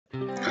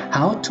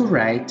How to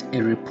write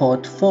a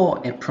report for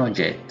a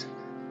project.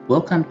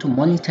 Welcome to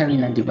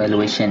Monitoring and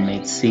Evaluation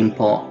Made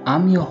Simple.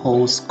 I'm your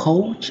host,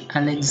 Coach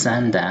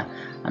Alexander.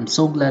 I'm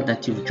so glad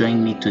that you've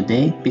joined me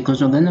today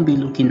because we're going to be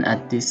looking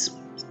at this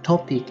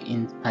topic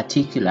in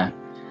particular.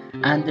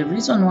 And the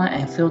reason why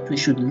I felt we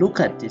should look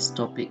at this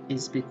topic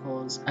is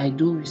because I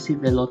do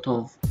receive a lot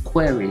of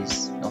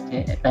queries.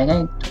 Okay, like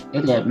I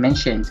earlier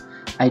mentioned,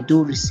 I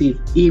do receive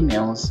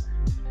emails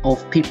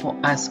of people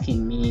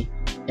asking me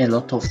a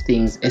lot of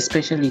things,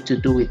 especially to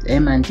do with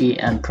M&E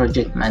and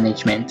project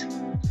management.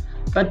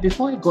 But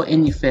before I go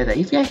any further,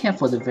 if you're here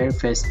for the very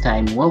first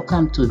time,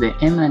 welcome to the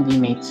M&E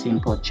Made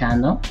Simple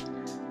channel.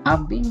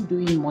 I've been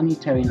doing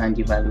monitoring and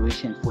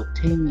evaluation for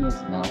 10 years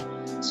now,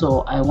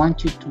 so I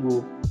want you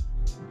to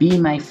be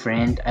my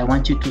friend. I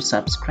want you to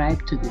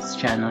subscribe to this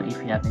channel if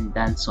you haven't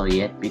done so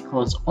yet,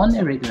 because on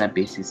a regular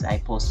basis I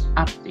post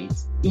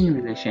updates in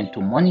relation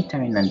to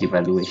monitoring and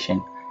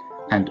evaluation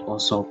and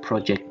also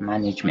project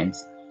management.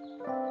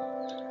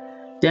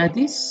 There are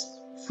these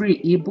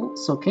free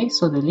ebooks, okay?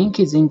 So the link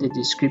is in the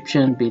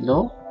description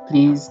below.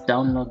 Please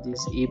download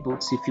these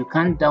ebooks. If you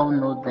can't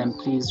download them,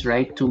 please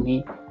write to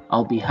me.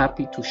 I'll be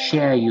happy to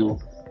share you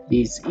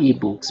these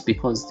ebooks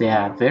because they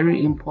are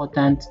very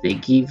important. They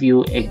give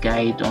you a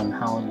guide on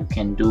how you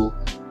can do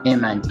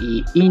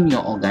M&E in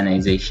your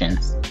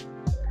organizations.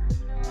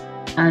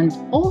 And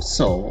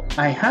also,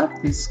 I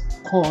have this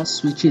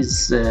course which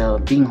is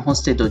being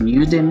hosted on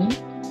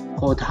Udemy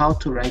called How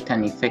to Write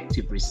an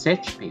Effective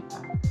Research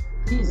Paper.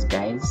 Please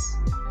guys,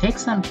 take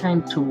some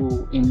time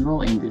to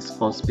enroll in this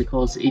course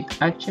because it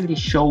actually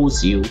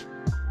shows you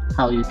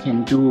how you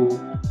can do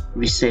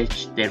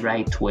research the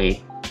right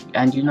way.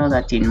 And you know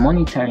that in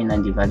monitoring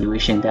and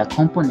evaluation there are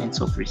components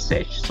of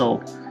research.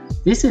 So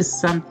this is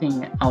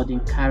something I would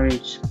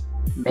encourage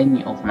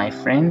many of my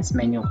friends,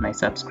 many of my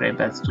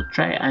subscribers to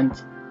try and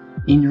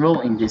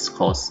enroll in this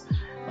course.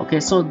 Okay,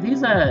 so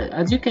these are,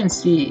 as you can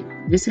see,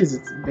 this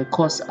is the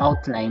course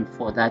outline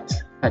for that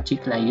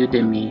particular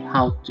Udemy,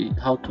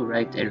 how to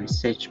write a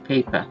research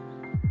paper.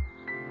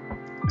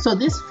 So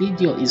this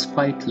video is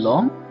quite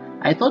long.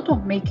 I thought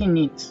of making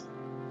it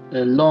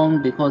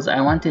long because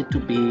I wanted to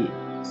be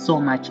so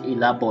much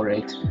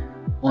elaborate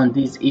on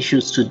these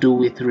issues to do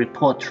with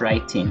report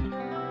writing.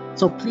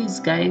 So please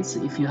guys,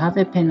 if you have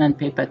a pen and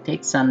paper,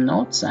 take some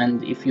notes,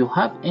 and if you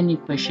have any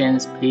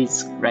questions,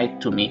 please write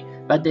to me.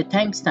 But the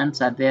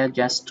timestamps are there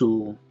just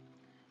to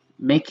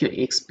make your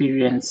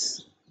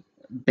experience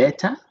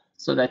better,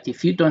 so that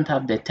if you don't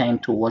have the time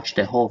to watch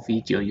the whole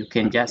video, you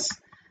can just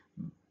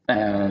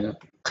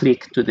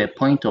click to the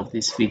point of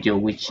this video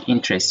which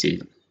interests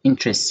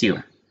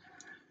you.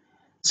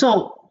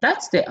 So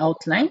that's the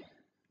outline,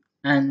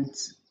 and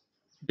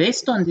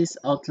based on this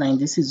outline,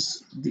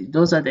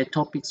 those are the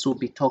topics we'll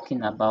be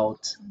talking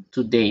about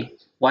today.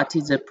 What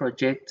is a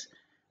project?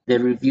 The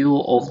review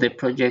of the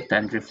project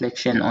and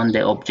reflection on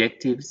the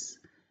objectives,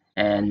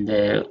 and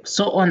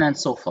so on and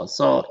so forth.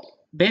 So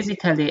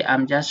basically,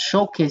 I'm just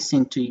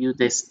showcasing to you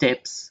the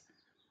steps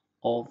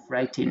of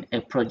writing a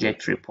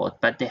project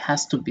report, but there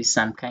has to be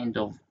some kind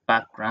of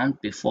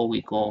background before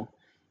we go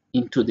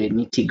into the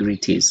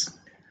nitty-gritties.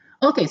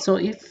 Okay, so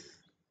if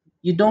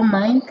you don't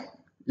mind,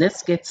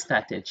 let's get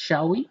started,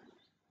 shall we?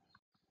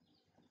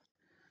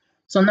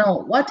 So now,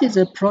 what is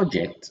a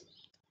project?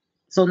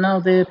 So now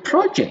the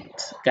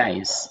project,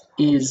 guys,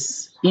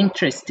 is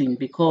interesting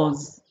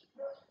because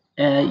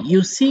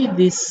you see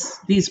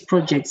these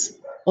projects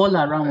all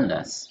around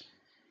us.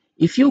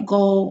 If you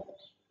go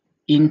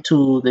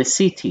into the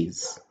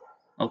cities,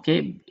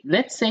 okay,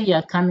 let's say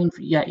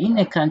you're in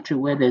a country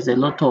where there's a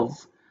lot of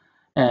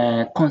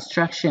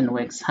construction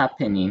works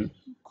happening.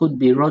 Could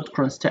be road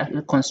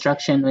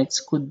construction works,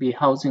 could be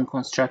housing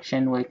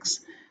construction works.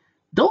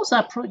 Those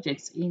are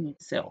projects in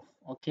itself,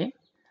 okay?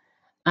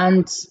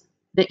 And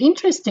the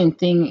interesting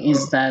thing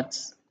is that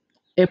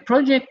a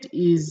project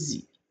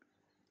it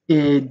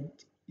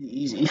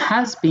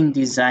has been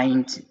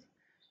designed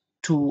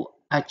to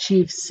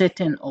achieve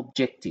certain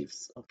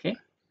objectives, okay?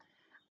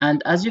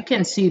 And as you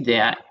can see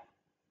there,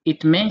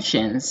 it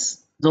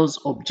mentions those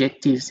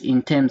objectives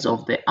in terms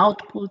of the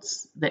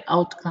outputs, the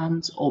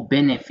outcomes, or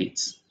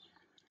benefits.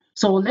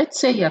 So let's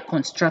say you're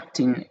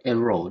constructing a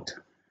road.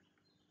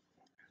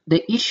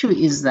 The issue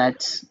is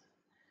that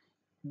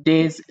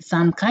there's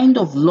some kind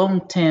of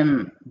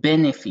long-term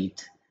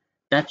benefit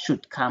that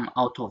should come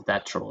out of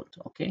that road,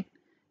 okay?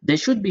 There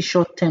should be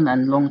short-term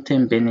and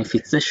long-term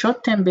benefits. The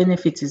short-term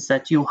benefit is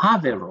that you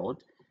have a road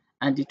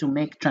and it will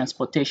make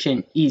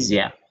transportation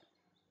easier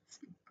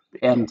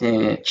and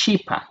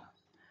cheaper.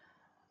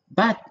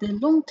 But the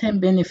long-term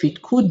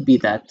benefit could be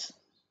that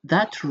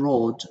that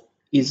road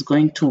is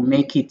going to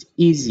make it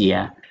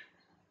easier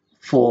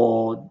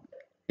for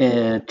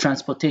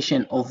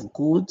transportation of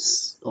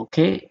goods,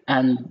 okay?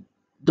 And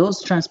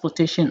those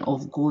transportation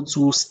of goods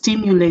will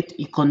stimulate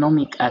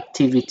economic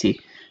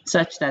activity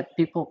such that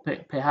people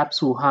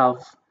perhaps will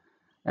have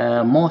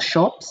more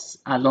shops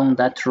along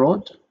that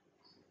road,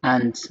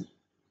 and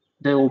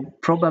there will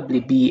probably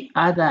be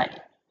other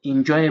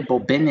enjoyable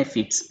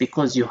benefits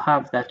because you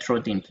have that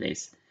road in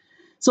place.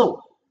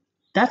 So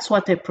that's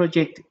what a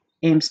project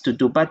aims to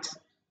do. But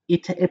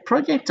a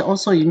project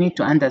also, you need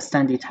to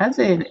understand, it has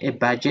a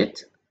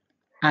budget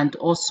and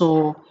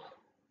also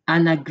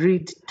an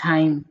agreed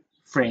time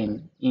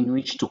frame in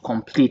which to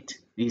complete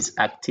these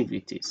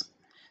activities.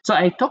 So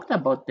I talked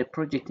about the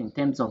project in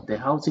terms of the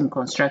housing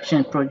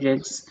construction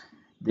projects,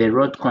 the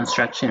road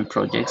construction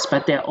projects,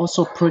 but there are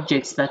also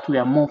projects that we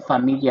are more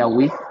familiar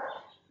with,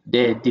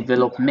 the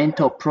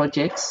developmental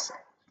projects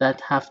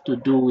that have to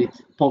do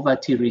with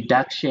poverty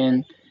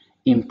reduction,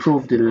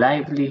 improved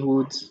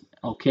livelihoods,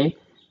 okay?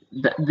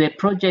 The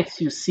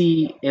projects you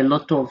see a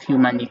lot of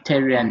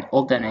humanitarian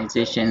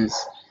organizations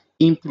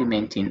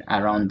implementing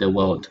around the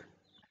world.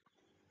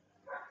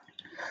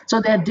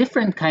 So there are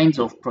different kinds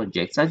of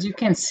projects. As you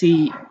can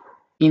see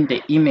in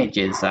the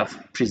images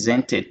I've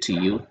presented to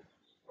you,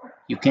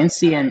 you can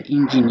see an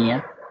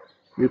engineer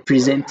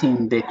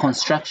representing the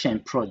construction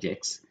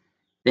projects.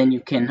 Then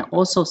you can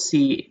also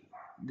see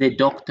the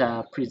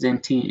doctor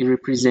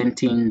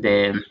representing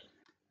the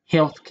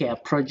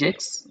healthcare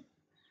projects,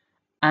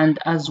 and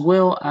as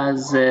well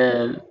as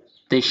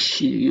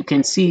you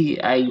can see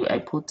I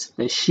put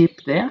the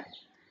sheep there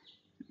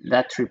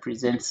that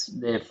represents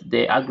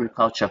the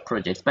agriculture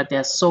projects, but there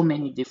are so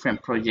many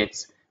different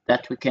projects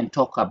that we can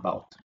talk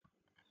about.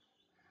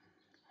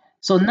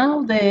 So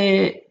now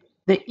the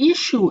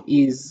issue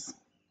is,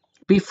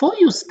 before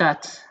you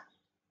start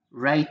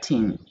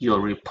writing your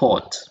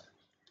report,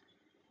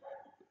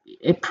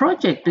 a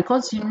project,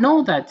 because you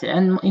know that,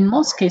 and in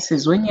most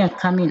cases when you're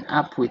coming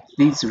up with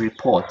these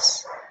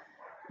reports,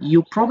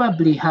 you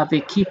probably have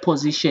a key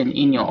position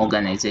in your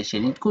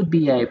organization. It could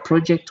be a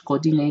project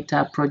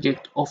coordinator,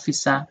 project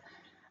officer,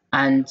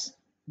 and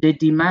the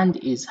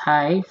demand is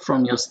high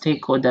from your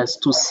stakeholders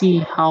to see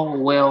how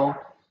well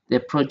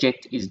the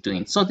project is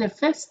doing. So the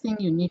first thing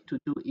you need to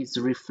do is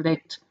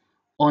reflect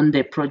on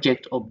the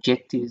project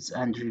objectives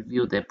and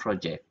review the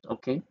project,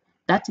 okay?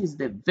 That is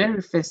the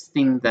very first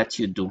thing that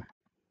you do.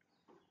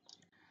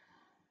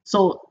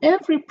 So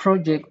every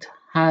project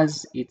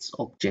has its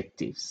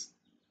objectives,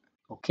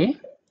 okay?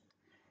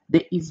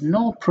 There is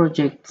no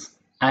project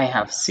I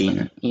have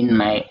seen in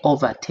my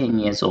over 10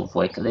 years of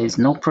work. There is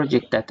no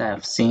project that I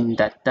have seen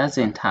that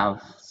doesn't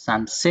have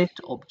some set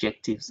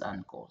objectives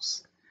and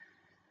goals.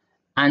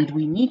 And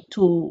we need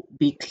to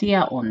be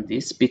clear on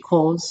this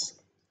because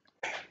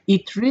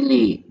it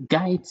really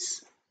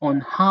guides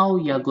on how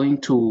you're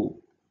going to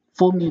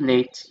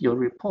formulate your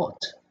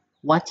report,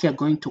 what you're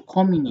going to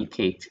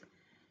communicate.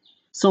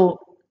 So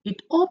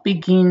it all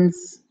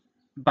begins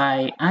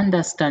by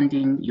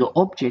understanding your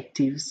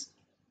objectives,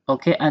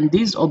 okay? And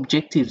these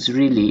objectives,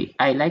 really,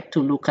 I like to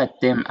look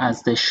at them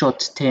as the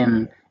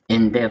short-term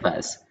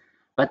endeavors.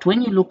 But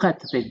when you look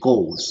at the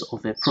goals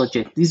of a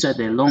project, these are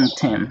the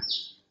long-term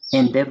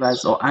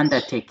endeavors or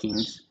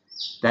undertakings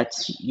that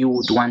you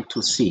would want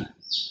to see.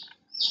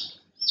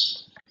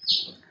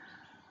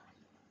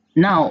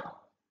 Now,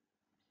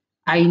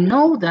 I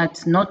know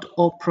that not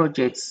all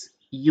projects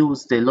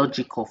use the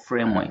logical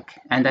framework,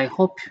 and I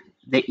hope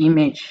the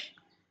image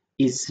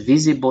is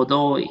visible,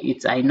 though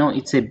I know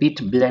it's a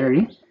bit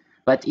blurry.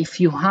 But if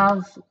you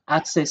have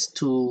access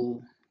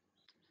to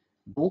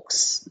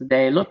books,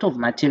 there are a lot of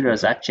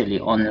materials actually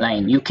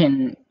online. You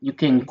can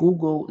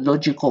Google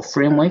logical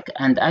framework,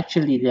 and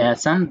actually there are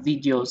some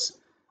videos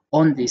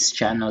on this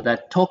channel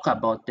that talk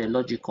about the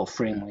logical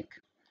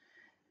framework.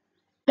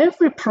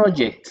 Every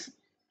project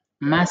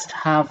must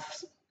have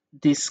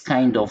this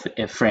kind of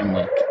a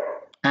framework,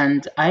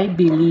 and I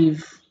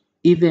believe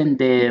even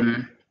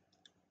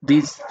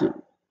these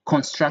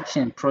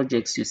construction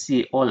projects you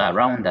see all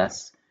around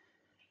us,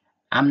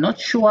 I'm not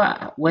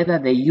sure whether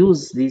they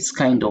use these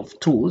kind of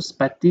tools,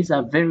 but these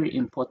are very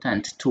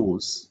important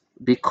tools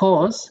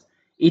because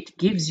it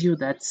gives you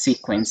that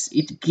sequence.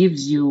 It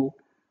gives you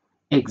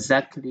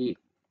exactly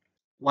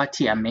what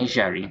you're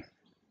measuring.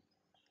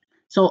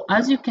 So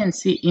as you can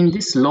see in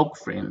this log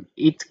frame,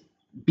 it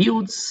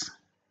builds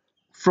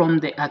from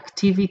the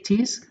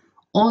activities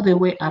all the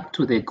way up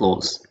to the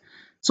goals.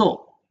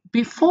 So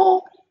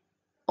before,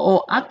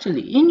 or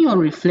actually in your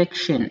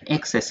reflection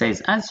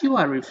exercise, as you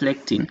are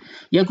reflecting,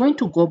 you're going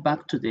to go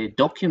back to the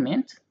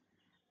document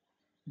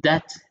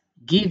that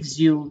gives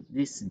you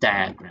this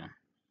diagram.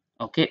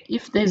 Okay,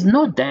 if there's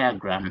no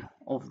diagram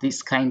of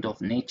this kind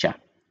of nature,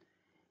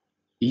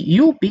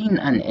 you being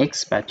an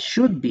expert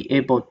should be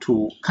able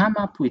to come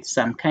up with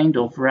some kind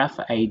of rough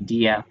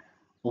idea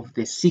of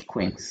the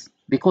sequence,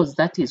 because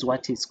that is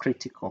what is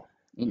critical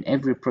in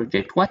every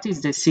project. What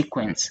is the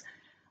sequence?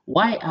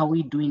 Why are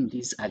we doing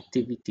these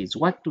activities?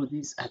 What do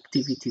these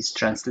activities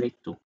translate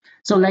to?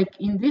 So like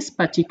in this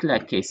particular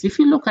case, if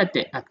you look at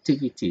the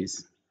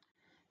activities,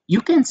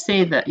 you can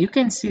see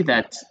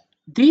that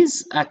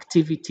these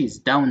activities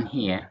down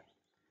here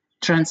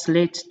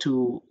translate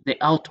to the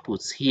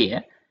outputs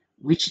here,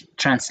 which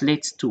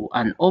translates to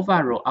an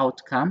overall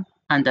outcome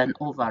and an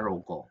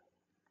overall goal.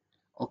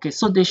 Okay,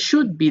 so there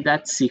should be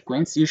that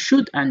sequence. You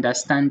should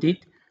understand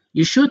it.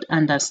 You should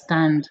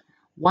understand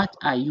what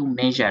are you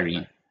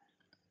measuring.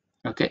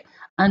 Okay,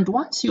 and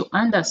once you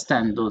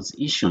understand those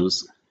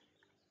issues,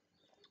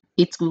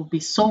 it will be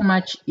so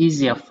much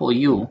easier for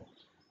you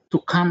to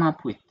come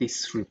up with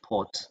this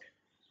report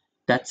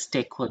that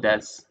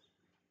stakeholders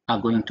are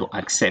going to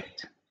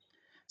accept.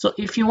 So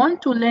if you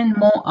want to learn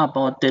more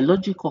about the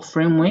logical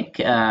framework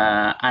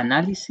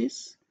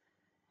analysis,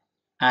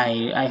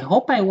 I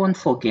hope I won't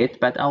forget,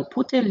 but I'll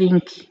put a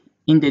link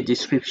in the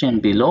description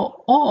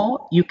below,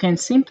 or you can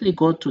simply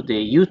go to the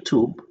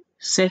YouTube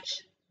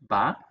search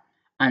bar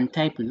and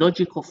type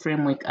logical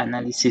framework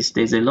analysis.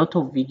 There's a lot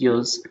of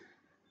videos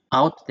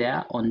out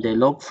there on the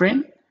log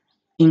frame,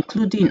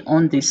 including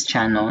on this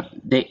channel.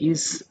 There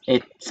is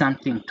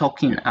something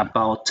talking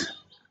about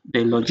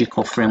the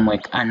logical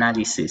framework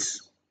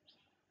analysis.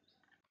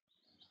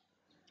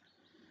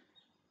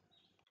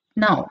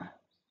 Now,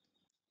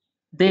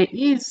 there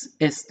is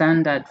a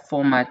standard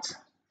format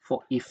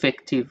for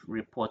effective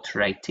report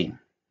writing,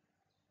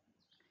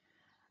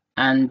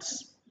 and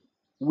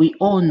we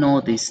all know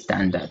this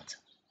standard.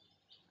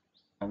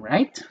 All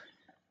right.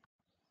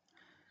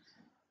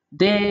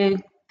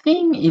 The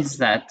thing is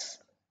that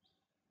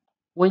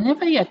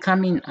whenever you're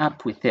coming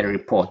up with a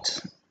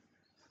report,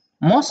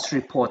 most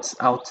reports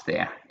out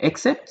there,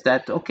 except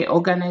that, okay,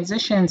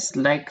 organizations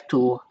like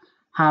to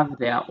have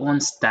their own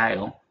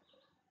style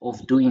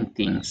of doing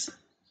things,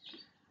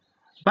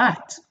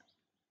 but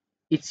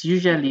it's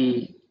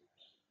usually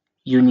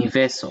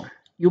universal.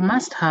 You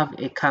must have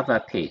a cover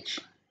page.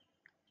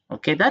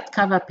 Okay, that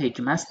cover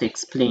page must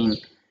explain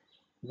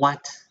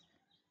what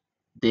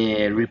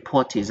the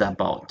report is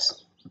about.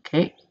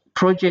 Okay,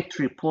 project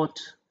report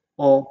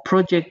or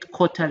project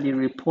quarterly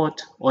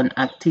report on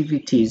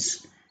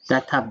activities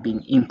that have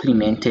been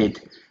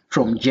implemented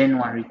from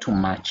January to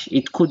March.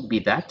 It could be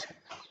that,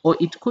 or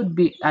it could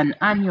be an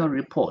annual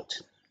report.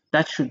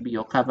 That should be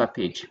your cover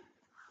page.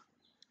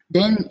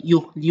 Then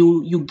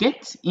you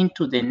get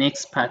into the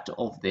next part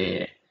of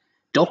the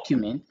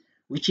document,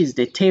 which is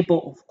the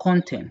table of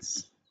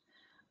contents.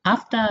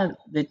 After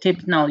the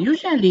table, now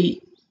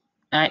usually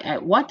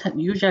what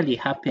usually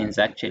happens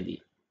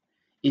actually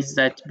is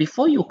that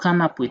before you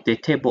come up with the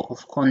table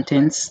of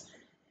contents,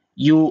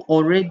 you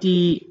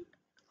already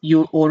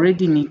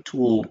need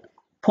to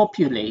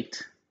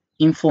populate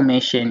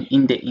information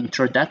in the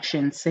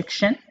introduction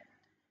section,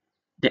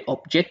 the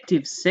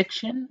objectives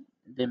section,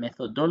 the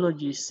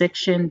methodology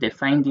section, the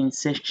findings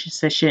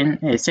section,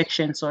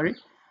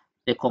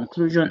 the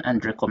conclusion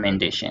and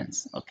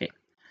recommendations. Okay,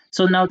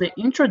 so now the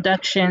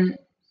introduction,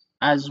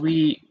 as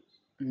we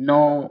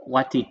know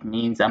what it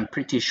means, I'm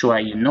pretty sure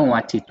you know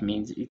what it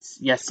means.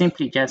 You're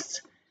simply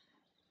just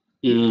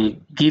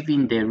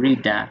giving the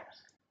reader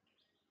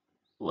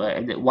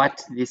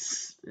what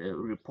this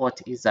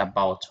report is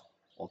about.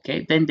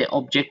 Okay, then the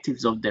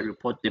objectives of the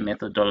report, the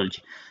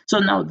methodology. So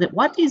now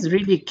what is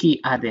really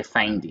key are the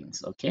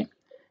findings. Okay,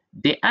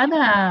 the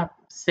other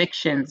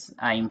sections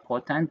are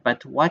important,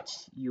 but what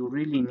you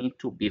really need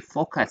to be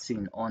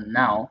focusing on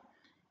now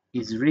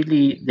is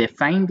really the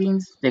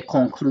findings, the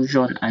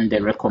conclusion, and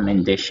the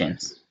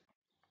recommendations.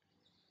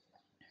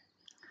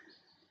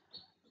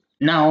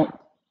 Now,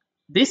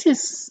 this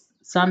is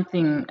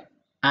something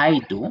I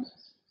do,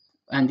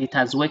 and it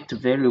has worked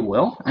very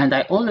well. And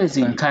I always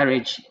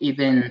encourage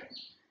even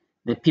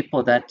the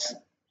people that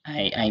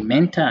I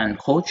mentor and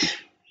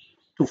coach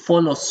to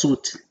follow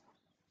suit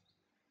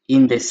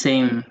in the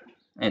same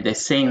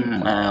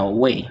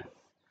way.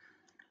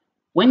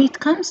 When it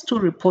comes to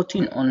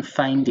reporting on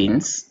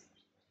findings,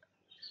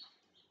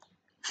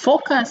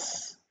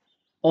 focus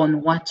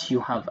on what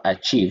you have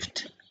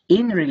achieved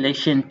in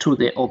relation to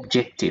the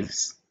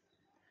objectives.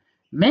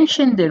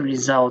 Mention the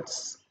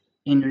results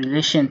in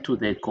relation to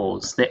the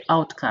goals, the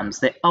outcomes,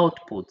 the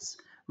outputs.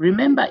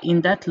 Remember,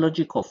 in that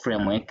logical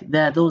framework,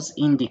 there are those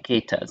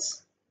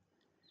indicators.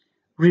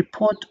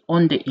 Report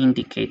on the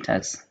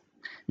indicators.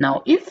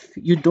 Now, if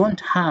you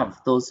don't have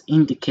those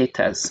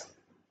indicators,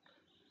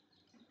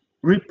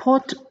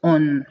 report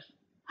on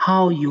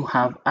how you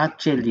have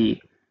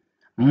actually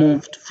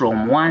moved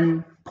from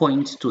one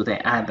point to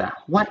the other.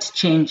 What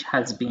change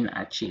has been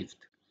achieved?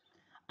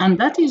 And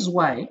that is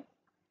why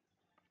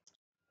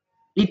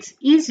it's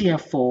easier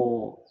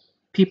for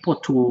people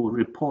to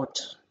report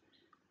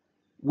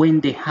when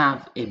they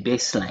have a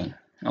baseline.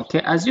 Okay,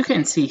 as you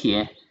can see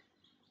here,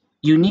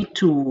 you need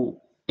to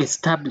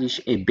establish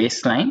a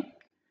baseline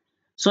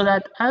so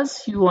that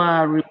as you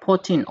are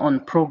reporting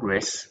on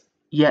progress,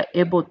 you are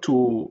able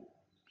to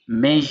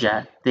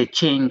measure the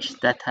change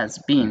that has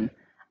been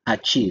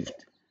achieved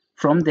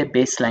from the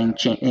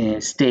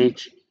baseline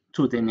stage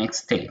to the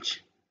next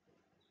stage.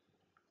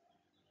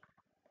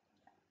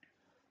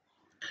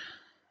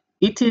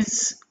 It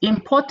is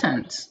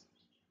important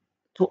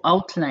to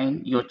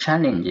outline your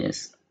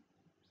challenges.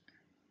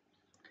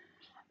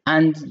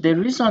 And the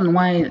reason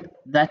why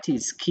that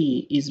is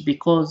key is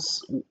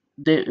because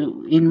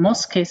in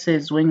most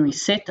cases, when we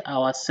set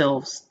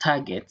ourselves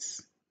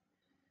targets,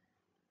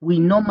 we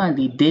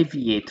normally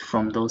deviate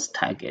from those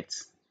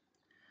targets.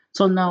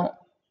 So now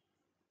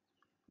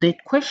the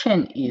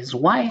question is,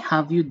 why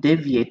have you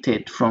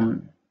deviated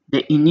from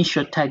the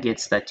initial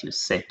targets that you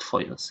set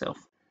for yourself?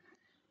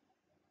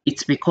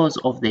 It's because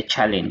of the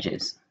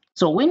challenges.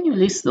 So when you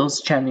list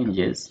those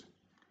challenges,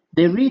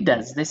 the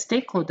readers, the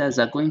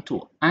stakeholders are going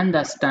to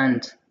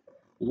understand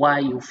why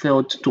you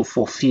failed to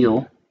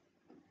fulfill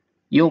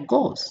your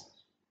goals.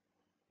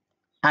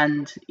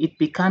 And it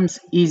becomes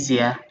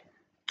easier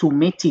to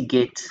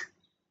mitigate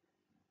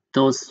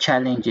those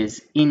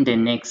challenges in the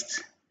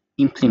next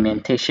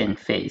implementation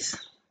phase.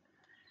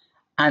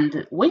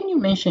 And when you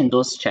mention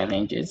those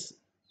challenges,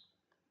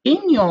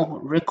 in your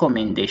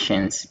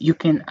recommendations, you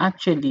can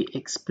actually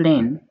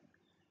explain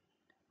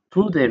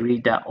to the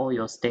reader or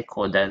your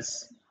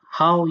stakeholders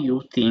how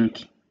you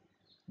think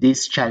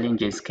these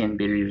challenges can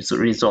be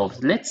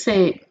resolved. Let's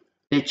say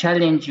the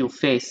challenge you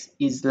face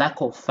is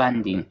lack of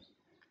funding,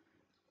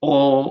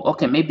 or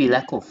okay, maybe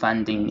lack of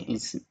funding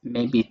is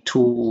maybe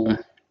too.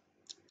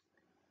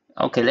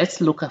 Okay,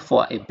 let's look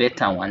for a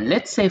better one.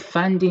 Let's say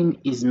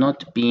funding is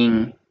not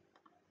being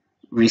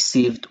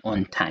received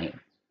on time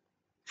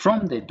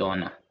from the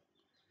donor.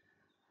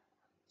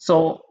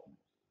 So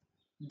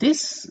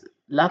this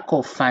lack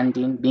of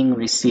funding being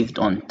received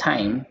on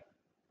time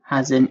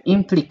has an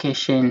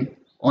implication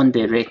on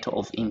the rate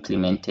of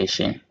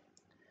implementation.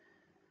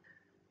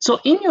 So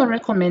in your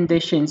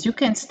recommendations, you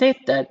can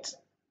state that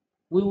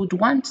we would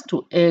want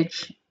to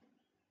urge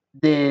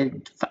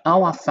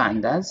our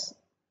funders,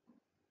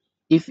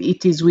 if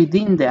it is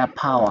within their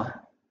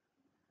power,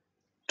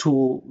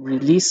 to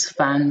release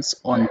funds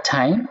on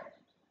time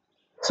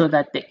so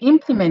that the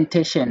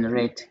implementation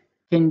rate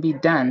can be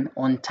done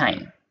on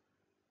time.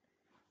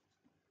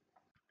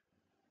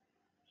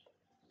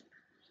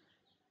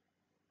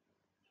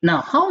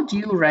 Now, how do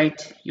you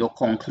write your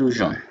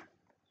conclusion?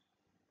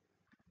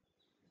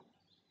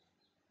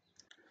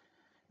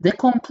 The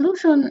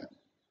conclusion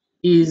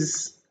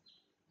is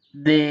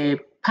the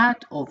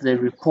part of the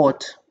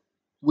report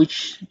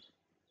which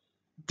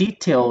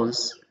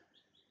details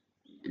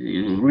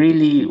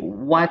really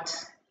what,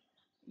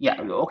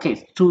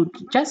 okay,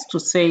 to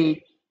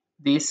say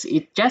this,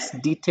 it just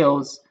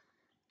details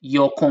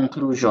your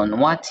conclusion,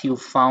 what you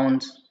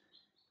found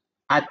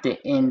at the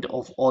end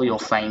of all your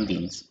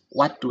findings.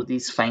 What do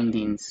these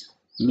findings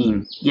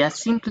mean? You are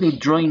simply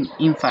drawing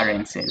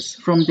inferences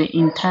from the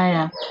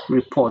entire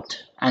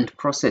report and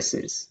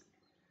processes.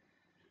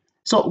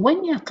 So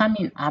when you are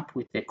coming up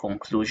with a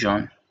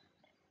conclusion,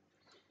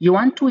 you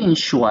want to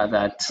ensure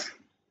that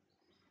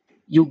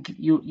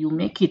you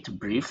make it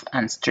brief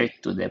and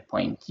straight to the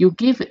point. You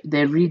give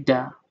the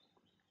reader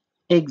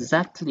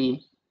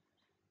exactly,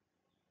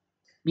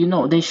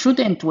 they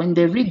shouldn't, when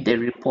they read the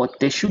report,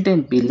 they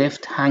shouldn't be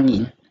left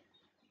hanging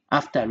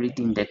after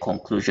reading the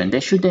conclusion. They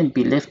shouldn't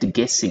be left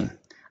guessing.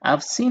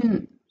 I've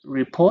seen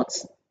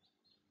reports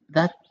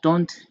that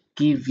don't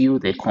give you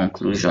the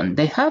conclusion.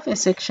 They have a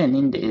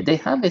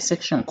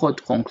section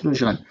called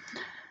conclusion,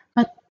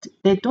 but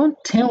they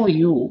don't tell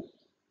you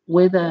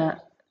whether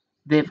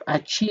they've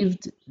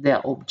achieved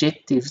their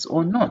objectives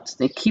or not.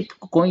 They keep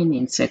going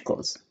in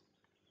circles.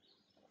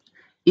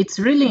 It's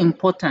really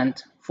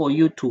important for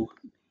you to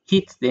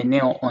hit the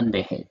nail on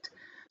the head.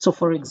 So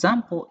for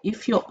example,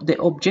 if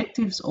the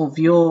objectives of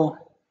your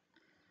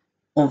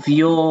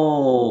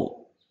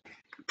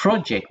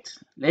project,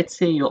 let's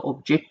say your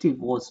objective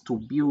was to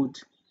build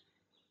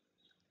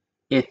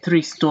a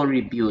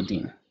 3-story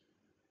building.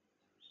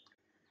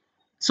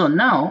 So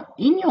now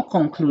in your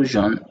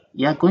conclusion,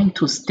 you're going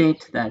to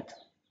state that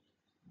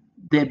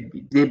the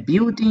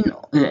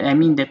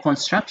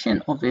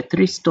construction of a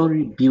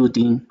 3-story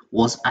building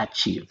was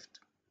achieved.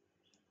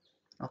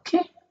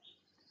 Okay.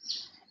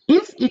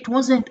 If it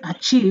wasn't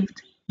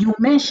achieved, you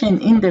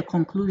mention in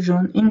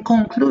conclusion,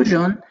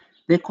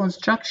 the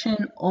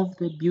construction of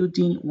the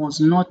building was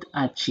not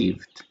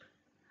achieved.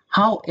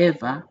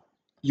 However,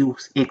 you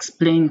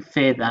explain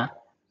further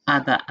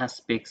other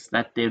aspects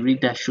that the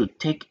reader should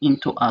take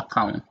into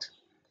account.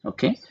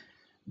 Okay.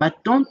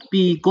 But don't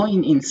be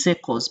going in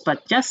circles,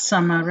 but just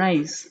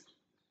summarize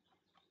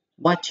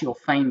what your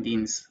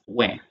findings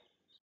were.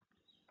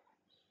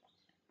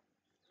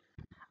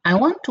 I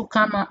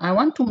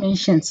want to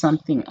mention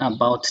something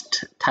about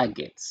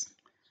targets.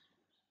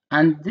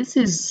 And this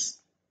is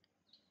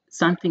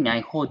something I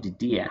hold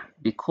dear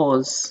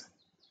because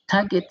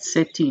target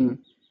setting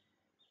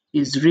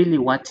is really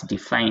what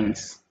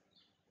defines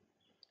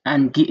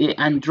and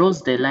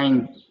draws the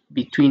line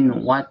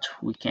between what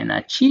we can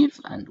achieve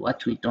and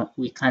what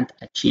we can't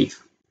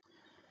achieve.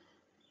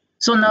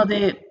 So now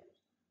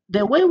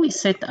the way we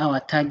set our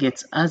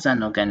targets as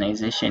an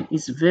organization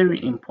is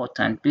very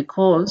important,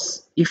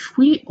 because if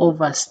we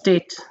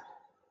overstate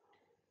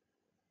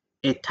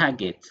a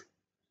target,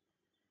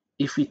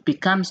 if it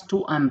becomes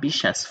too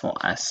ambitious for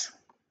us,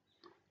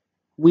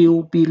 we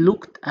will be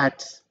looked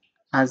at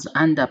as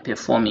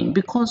underperforming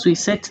because we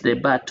set the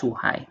bar too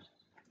high.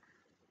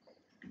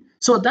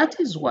 So that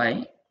is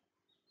why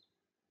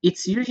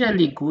it's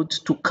usually good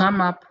to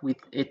come up with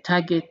a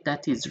target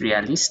that is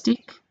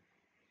realistic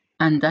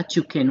and that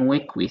you can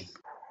work with.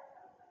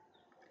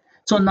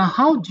 So now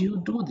how do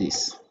you do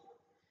this?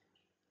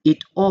 It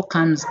all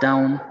comes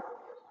down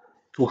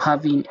to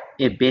having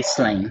a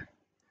baseline.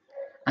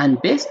 And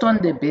based on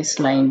the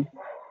baseline,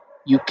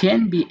 you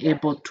can be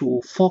able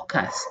to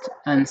forecast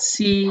and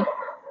see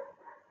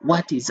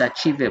what is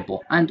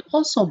achievable, and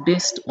also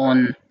based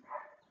on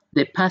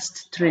the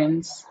past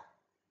trends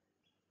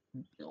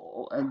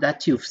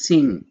that you've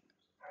seen.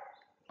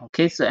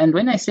 Okay, so and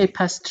when I say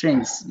past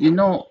trends,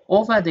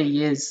 over the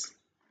years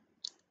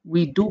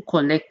we do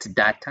collect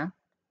data,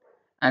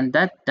 and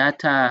that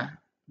data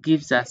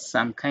gives us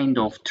some kind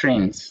of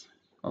trends.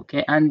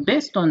 Okay, and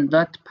based on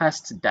that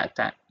past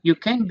data, you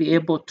can be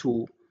able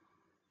to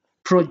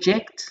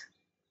project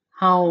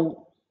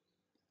how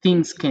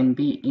things can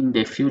be in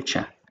the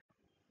future.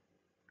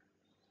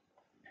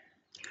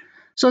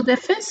 So the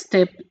first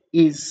step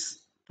is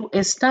to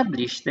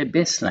establish the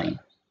baseline.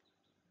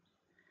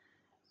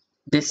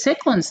 The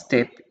second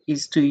step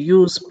is to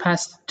use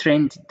past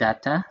trend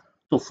data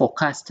to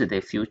forecast the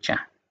future.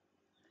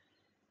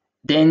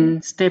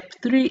 Then step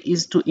 3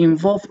 is to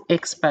involve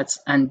experts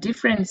and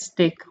different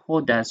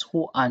stakeholders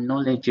who are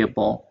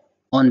knowledgeable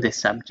on the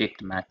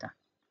subject matter.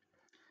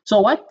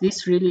 So what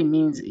this really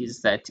means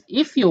is that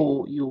if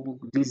you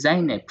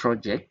design a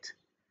project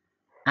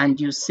and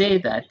you say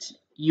that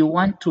you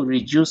want to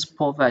reduce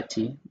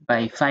poverty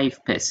by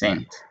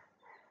 5%,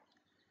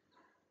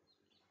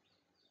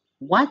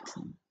 what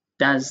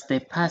does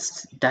the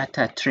past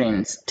data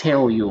trends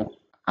tell you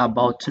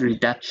about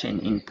reduction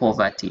in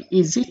poverty?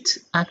 Is it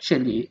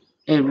actually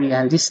a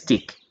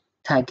realistic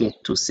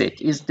target to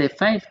set? Is the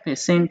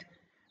 5%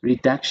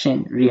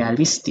 reduction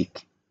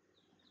realistic?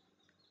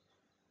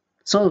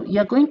 So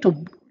you're going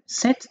to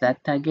set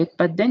that target,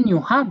 but then you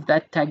have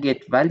that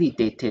target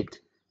validated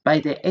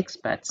by the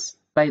experts,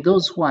 by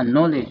those who are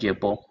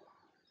knowledgeable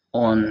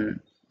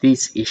on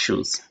these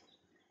issues.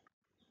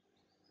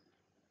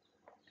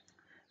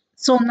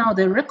 So now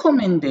the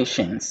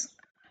recommendations.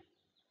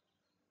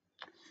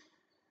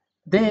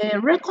 The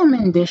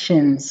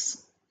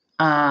recommendations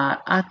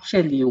are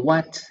actually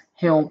what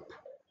help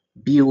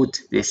build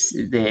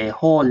the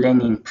whole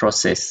learning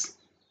process.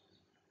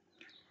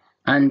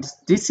 And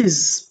this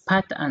is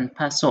part and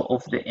parcel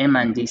of the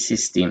M&D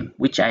system,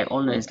 which I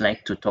always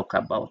like to talk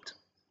about.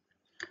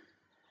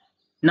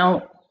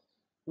 Now,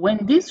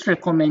 when these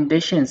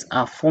recommendations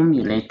are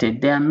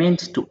formulated, they are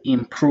meant to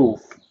improve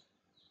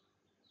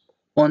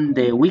on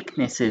the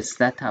weaknesses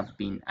that have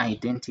been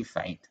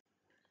identified.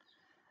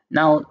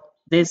 Now,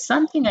 there's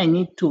something I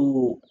need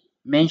to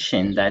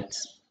mention, that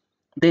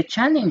the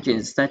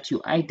challenges that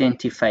you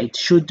identified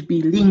should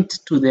be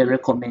linked to the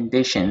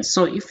recommendations.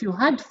 So if you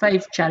had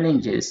 5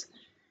 challenges,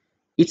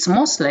 it's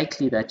most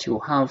likely that you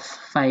have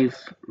 5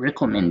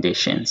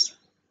 recommendations.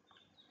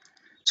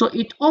 So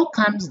it all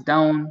comes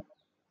down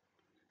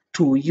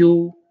to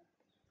you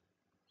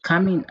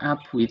coming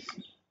up with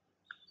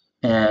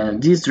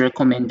these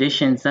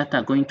recommendations that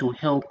are going to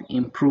help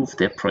improve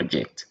the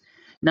project.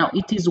 Now,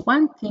 it is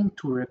one thing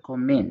to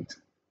recommend,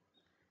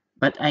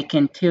 but I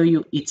can tell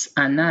you it's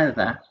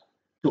another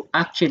to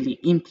actually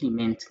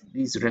implement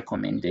these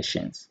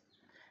recommendations.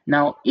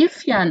 Now,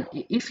 if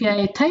you're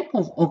a type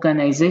of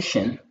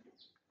organization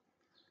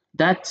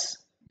that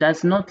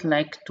does not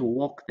like to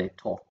walk the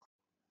talk,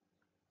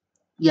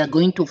 you're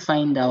going to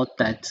find out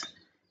that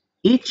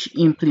each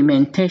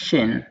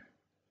implementation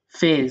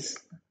phase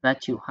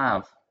that you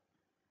have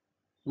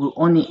will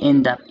only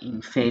end up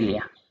in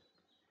failure,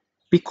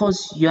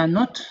 because you are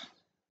not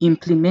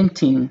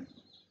implementing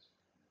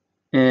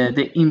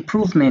the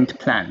improvement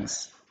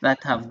plans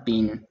that have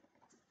been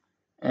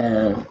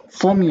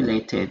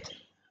formulated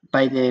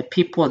by the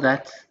people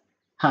that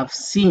have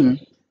seen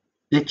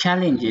the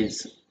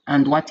challenges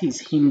and what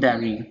is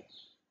hindering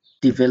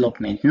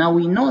development. Now,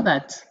 we know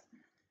that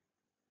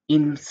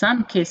in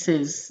some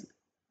cases,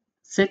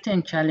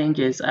 certain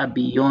challenges are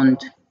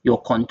beyond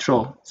your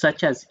control,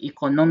 such as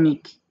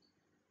economic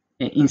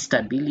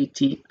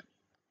instability,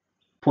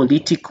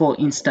 political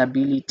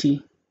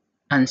instability,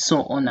 and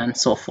so on and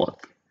so forth.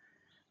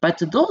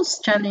 But those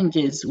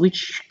challenges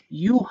which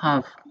you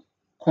have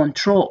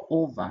control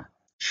over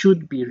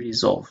should be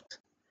resolved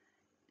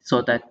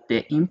so that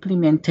the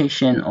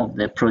implementation of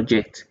the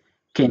project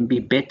can be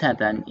better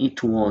than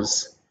it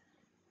was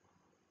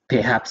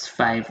perhaps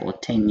 5 or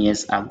 10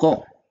 years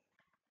ago.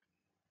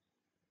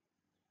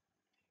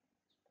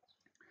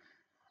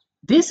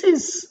 This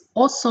is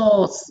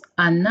also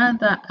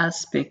another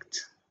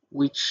aspect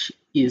which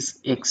is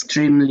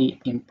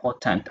extremely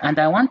important, and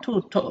I want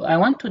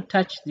to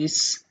touch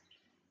this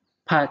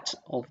part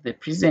of the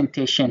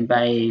presentation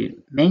by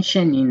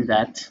mentioning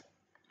that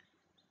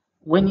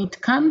when it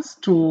comes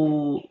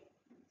to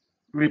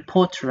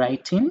report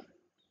writing,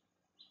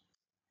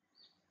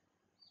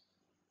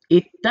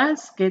 it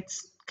does get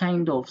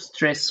kind of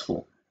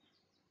stressful,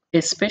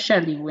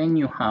 especially when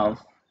you have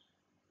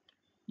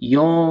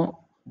your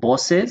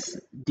bosses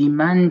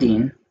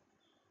demanding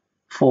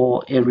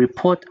for a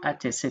report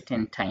at a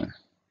certain time.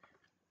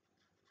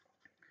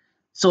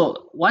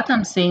 So what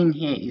I'm saying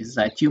here is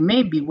that you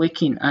may be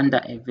working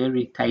under a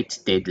very tight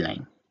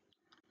deadline.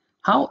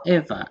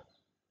 However,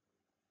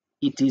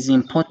 it is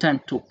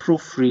important to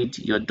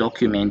proofread your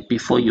document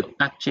before you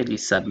actually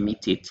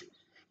submit it.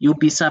 You'll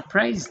be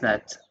surprised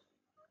that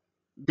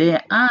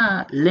there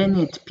are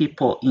learned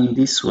people in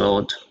this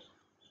world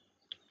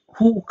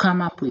who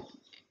come up with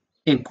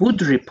a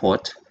good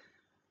report,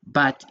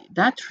 but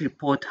that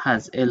report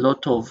has a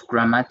lot of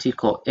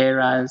grammatical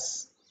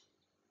errors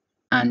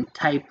and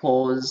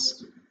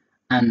typos,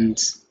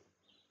 and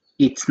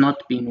it's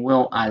not been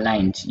well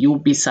aligned. You'll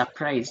be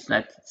surprised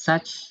that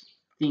such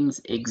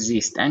things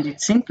exist, and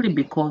it's simply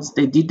because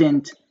they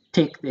didn't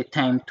take the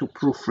time to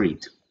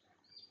proofread.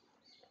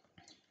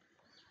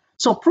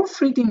 So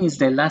proofreading is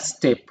the last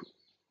step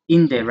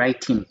in the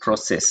writing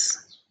process.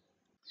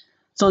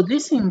 So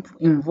this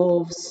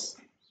involves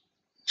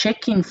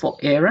checking for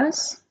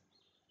errors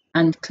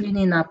and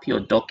cleaning up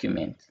your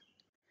document.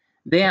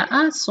 There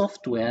are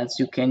softwares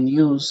you can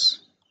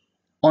use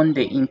on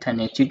the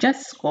internet. You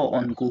just go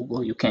on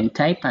Google, you can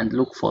type and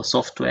look for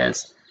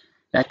softwares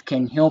that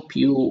can help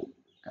you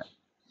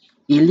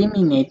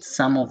eliminate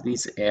some of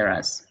these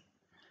errors.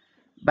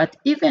 But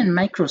even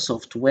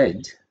Microsoft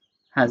Word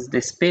has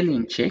the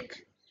spelling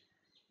check,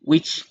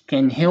 which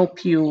can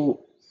help you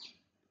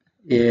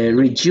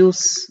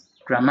reduce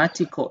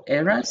grammatical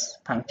errors,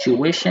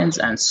 punctuations,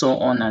 and so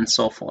on and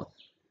so forth.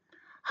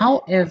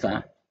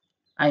 However,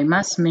 I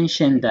must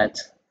mention that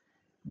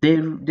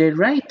the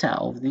writer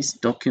of this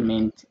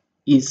document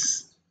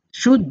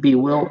should be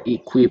well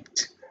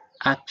equipped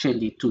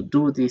actually to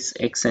do this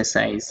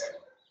exercise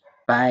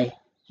by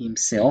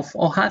himself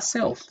or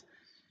herself,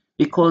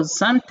 because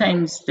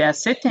sometimes there are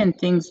certain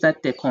things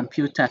that the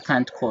computer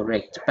can't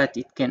correct, but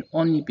it can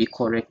only be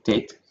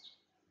corrected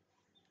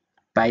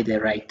by the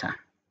writer.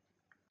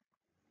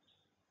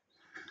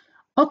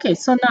 Okay,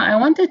 so now I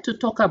wanted to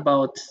talk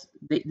about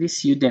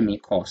this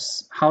Udemy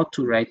course, how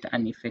to write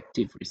an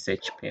effective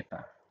research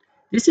paper.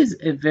 This is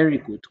a very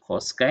good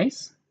course,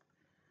 guys,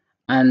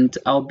 and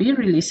I'll be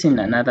releasing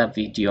another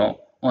video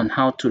on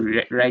how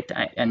to write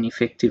an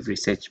effective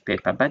research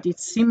paper, but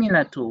it's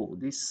similar to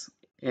this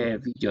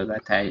video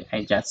that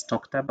I just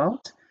talked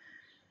about.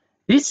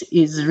 This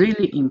is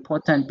really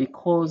important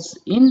because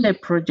in the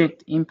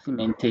project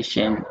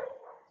implementation,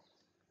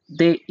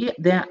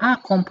 there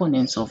are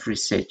components of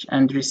research,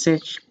 and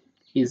research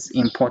is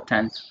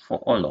important for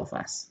all of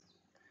us.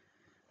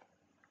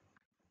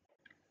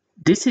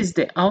 This is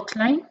the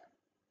outline,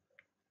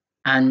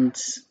 and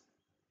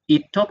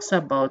it talks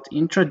about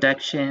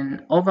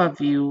introduction,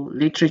 overview,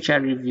 literature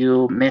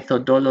review,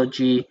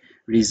 methodology,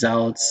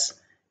 results,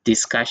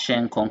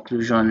 discussion,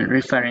 conclusion,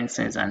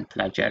 references, and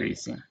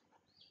plagiarism.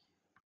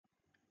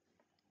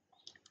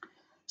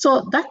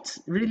 So that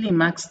really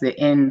marks the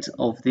end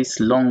of this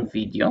long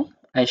video.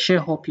 I sure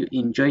hope you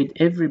enjoyed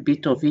every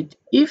bit of it.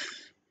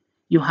 If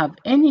you have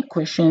any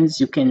questions,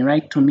 you can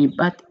write to me,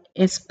 but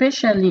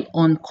especially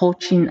on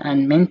coaching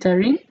and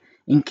mentoring.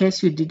 In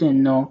case you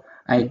didn't know,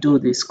 I do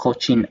this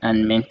coaching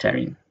and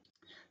mentoring.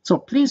 So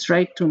please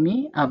write to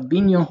me. I've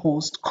been your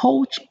host,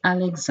 Coach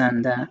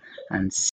Alexander, and